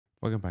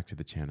Welcome back to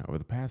the channel. Over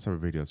the past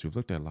several videos, we've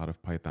looked at a lot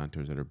of Python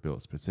tools that are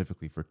built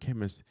specifically for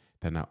chemists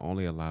that not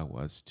only allow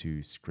us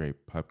to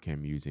scrape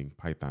PubChem using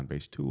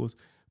Python-based tools,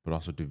 but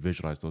also to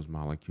visualize those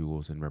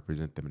molecules and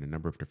represent them in a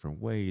number of different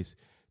ways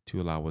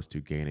to allow us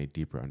to gain a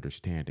deeper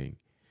understanding.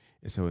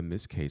 And so in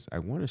this case, I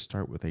want to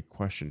start with a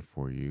question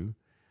for you.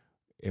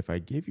 If I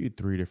give you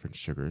three different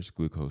sugars,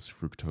 glucose,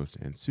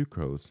 fructose, and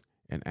sucrose,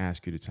 and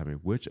ask you to tell me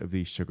which of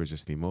these sugars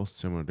is the most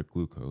similar to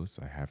glucose,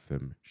 I have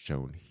them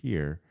shown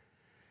here.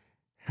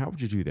 How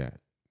would you do that?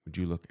 Would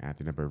you look at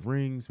the number of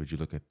rings? Would you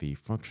look at the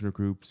functional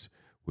groups?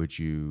 Would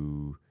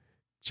you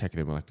check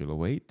their molecular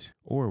weight?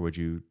 Or would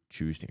you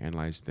choose to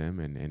analyze them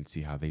and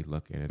see how they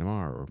look in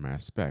NMR or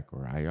mass spec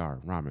or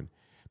IR, Raman?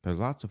 There's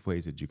lots of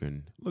ways that you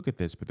can look at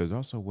this, but there's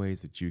also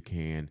ways that you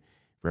can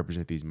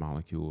represent these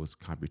molecules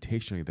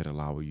computationally that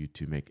allow you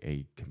to make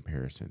a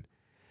comparison.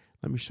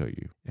 Let me show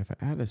you. If I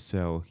add a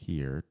cell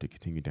here to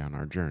continue down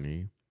our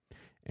journey,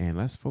 and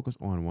let's focus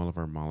on one of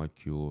our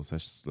molecules.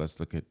 Let's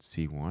look at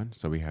C1.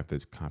 So we have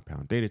this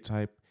compound data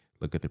type.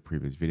 Look at the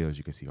previous videos.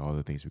 You can see all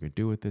the things we can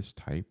do with this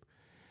type.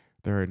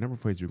 There are a number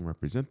of ways we can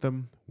represent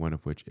them, one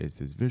of which is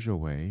this visual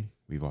way.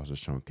 We've also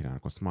shown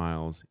canonical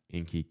smiles,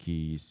 INCI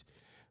keys,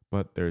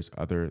 but there's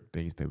other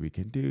things that we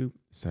can do,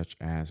 such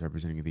as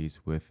representing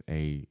these with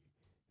a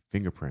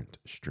fingerprint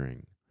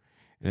string.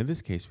 And in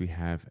this case, we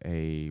have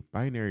a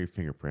binary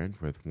fingerprint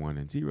with 1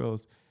 and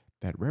 0s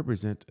that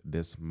represent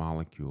this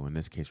molecule. In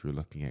this case, we're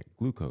looking at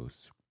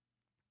glucose.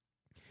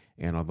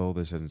 And although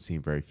this doesn't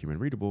seem very human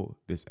readable,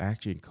 this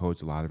actually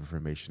encodes a lot of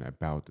information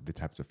about the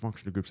types of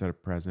functional groups that are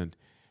present,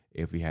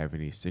 if we have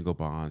any single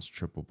bonds,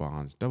 triple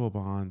bonds, double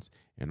bonds,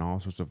 and all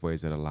sorts of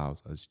ways that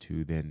allows us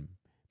to then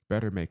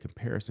better make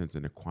comparisons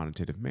in a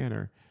quantitative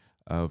manner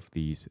of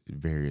these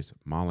various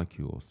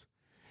molecules.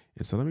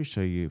 And so let me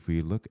show you, if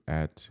we look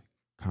at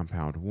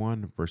compound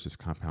 1 versus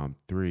compound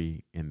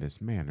 3 in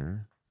this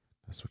manner.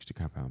 Let's switch to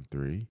compound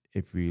 3.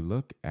 If we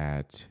look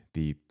at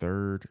the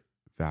third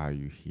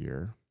value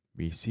here,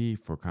 we see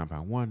for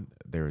compound 1,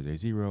 there is a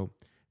 0.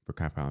 For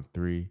compound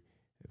 3,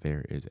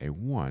 there is a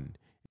 1.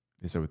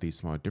 And so with these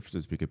small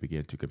differences, we could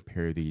begin to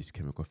compare these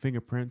chemical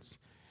fingerprints.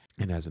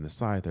 And as an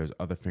aside, there's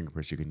other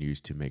fingerprints you can use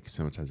to make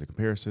similar types of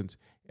comparisons.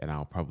 And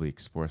I'll probably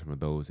explore some of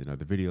those in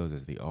other videos,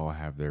 as they all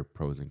have their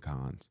pros and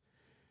cons.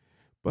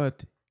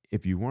 But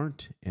if you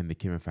weren't in the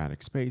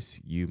cheminformatics space,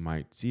 you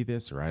might see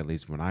this, or at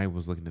least when I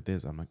was looking at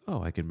this, I'm like,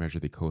 oh, I can measure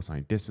the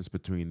cosine distance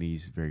between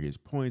these various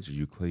points, or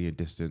Euclidean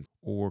distance,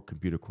 or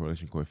computer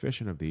correlation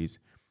coefficient of these.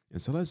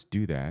 And so let's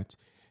do that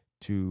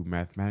to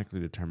mathematically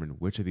determine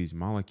which of these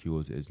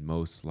molecules is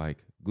most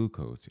like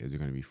glucose. Is it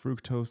going to be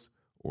fructose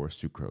or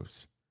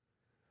sucrose?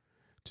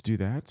 To do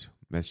that,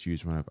 let's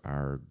use one of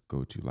our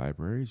go-to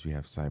libraries. We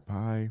have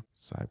SciPy,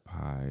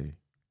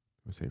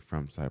 let's say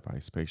from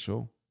SciPy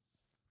Spatial,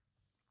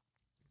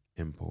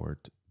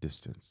 import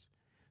distance.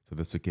 So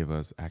this will give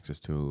us access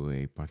to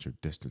a bunch of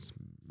distance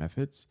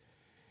methods,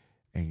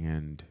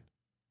 and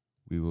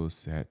we will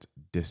set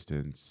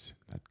distance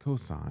at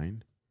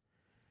cosine,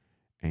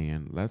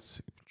 and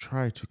let's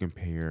try to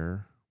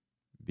compare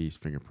these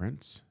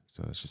fingerprints.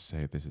 So let's just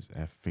say this is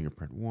F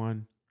fingerprint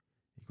 1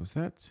 equals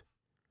that,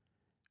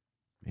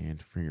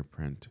 and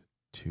fingerprint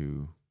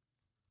 2,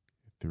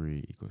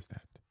 3 equals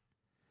that.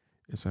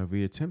 And so if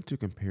we attempt to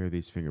compare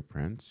these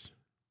fingerprints,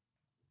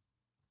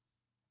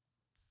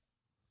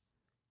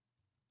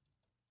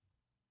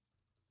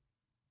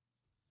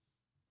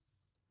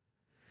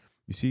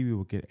 you see we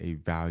will get a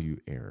value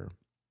error.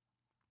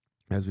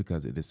 That's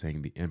because it is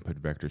saying the input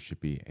vector should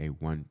be a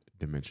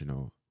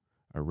one-dimensional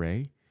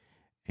array.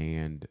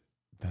 And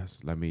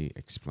thus, let me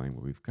explain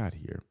what we've got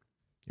here.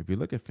 If you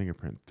look at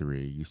fingerprint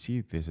 3, you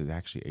see this is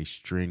actually a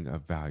string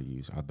of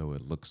values, although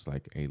it looks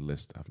like a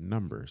list of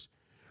numbers.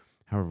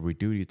 However, we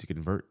do need to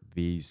convert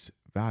these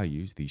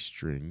values, these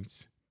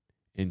strings,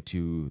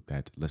 into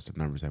that list of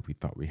numbers that we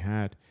thought we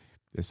had.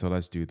 And so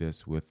let's do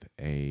this with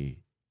a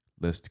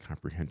list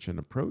comprehension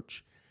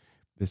approach.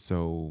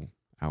 So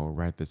I will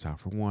write this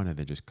out for one and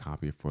then just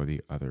copy it for the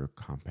other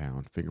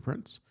compound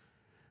fingerprints.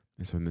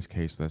 And so in this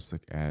case, let's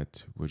look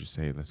at,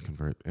 let's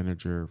convert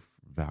integer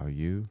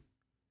value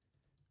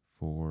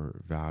for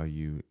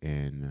value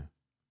in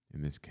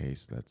this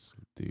case, let's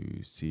do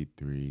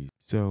C3.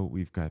 So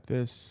we've got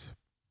this.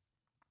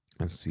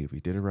 Let's see if we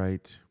did it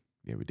right.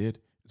 Yeah, we did.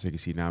 So you can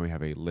see now we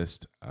have a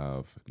list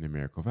of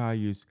numerical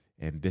values,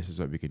 and this is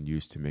what we can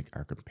use to make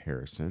our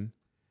comparison.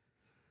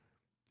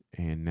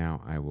 And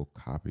now I will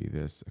copy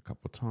this a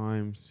couple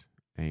times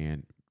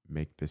and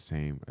make the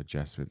same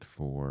adjustment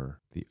for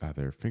the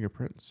other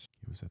fingerprints.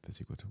 We'll set this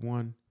equal to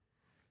 1.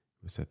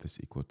 We'll set this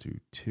equal to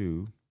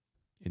 2.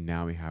 And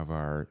now we have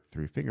our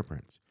 3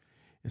 fingerprints.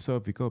 And so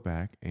if we go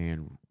back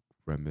and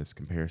run this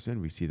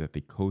comparison, we see that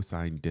the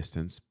cosine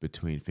distance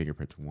between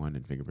fingerprint 1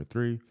 and fingerprint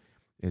 3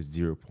 is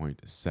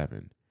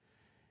 0.7.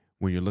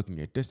 When you're looking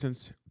at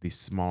distance, the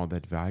smaller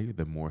that value,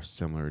 the more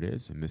similar it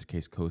is. In this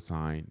case,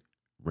 cosine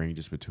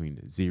ranges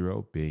between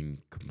 0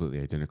 being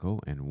completely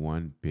identical and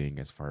 1 being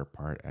as far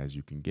apart as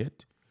you can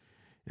get.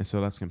 And so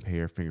let's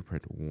compare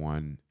fingerprint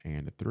 1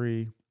 and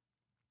 3.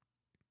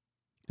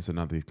 And so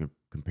now that we've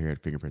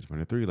compared fingerprints 1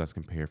 and 3, let's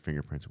compare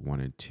fingerprints 1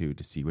 and 2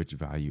 to see which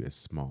value is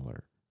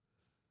smaller.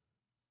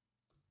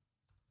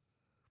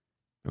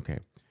 Okay,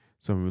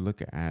 so when we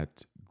look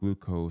at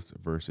glucose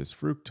versus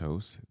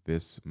fructose,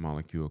 this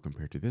molecule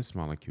compared to this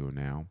molecule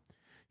now,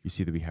 you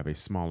see that we have a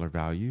smaller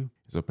value.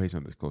 So based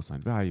on this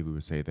cosine value, we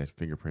would say that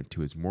fingerprint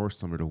 2 is more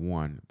similar to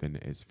 1 than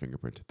it is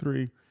fingerprint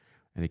 3.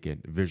 And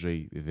again,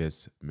 visually,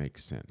 this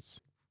makes sense.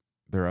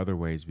 There are other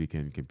ways we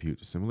can compute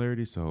the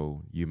similarity,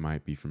 so you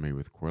might be familiar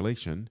with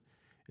correlation.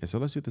 And so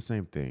let's do the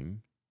same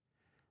thing.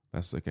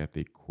 Let's look at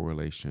the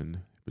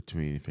correlation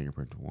between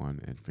fingerprint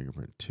 1 and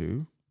fingerprint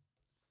 2.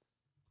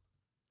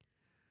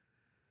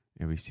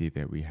 And we see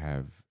that we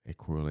have a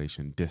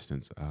correlation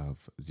distance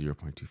of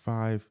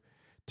 0.25.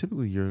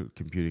 Typically, you're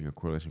computing a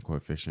correlation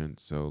coefficient,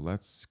 so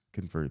let's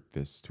convert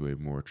this to a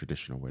more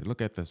traditional way to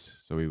look at this.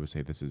 So we would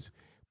say this is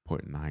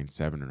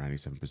 0.97 or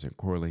 97%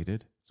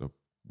 correlated, so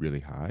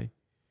really high.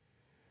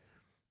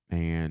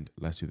 And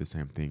let's do the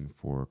same thing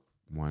for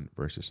 1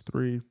 versus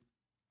 3.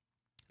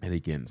 And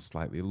again,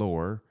 slightly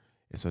lower.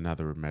 And so now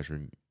that we're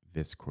measuring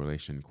this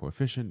correlation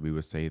coefficient, we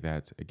would say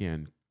that,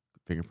 again,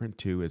 fingerprint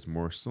 2 is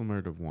more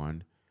similar to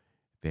 1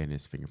 than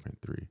is fingerprint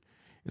 3.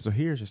 And so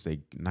here's just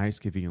a nice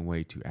convenient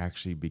way to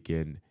actually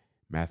begin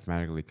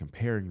mathematically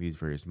comparing these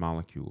various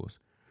molecules.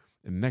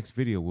 In the next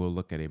video, we'll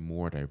look at a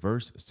more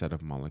diverse set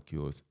of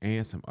molecules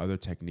and some other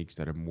techniques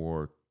that are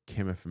more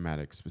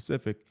cheminformatics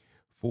specific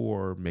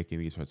for making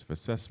these sorts of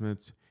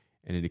assessments.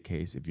 And in any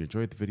case, if you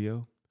enjoyed the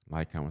video,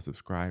 like, comment,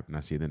 subscribe, and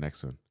I'll see you in the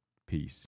next one. Peace.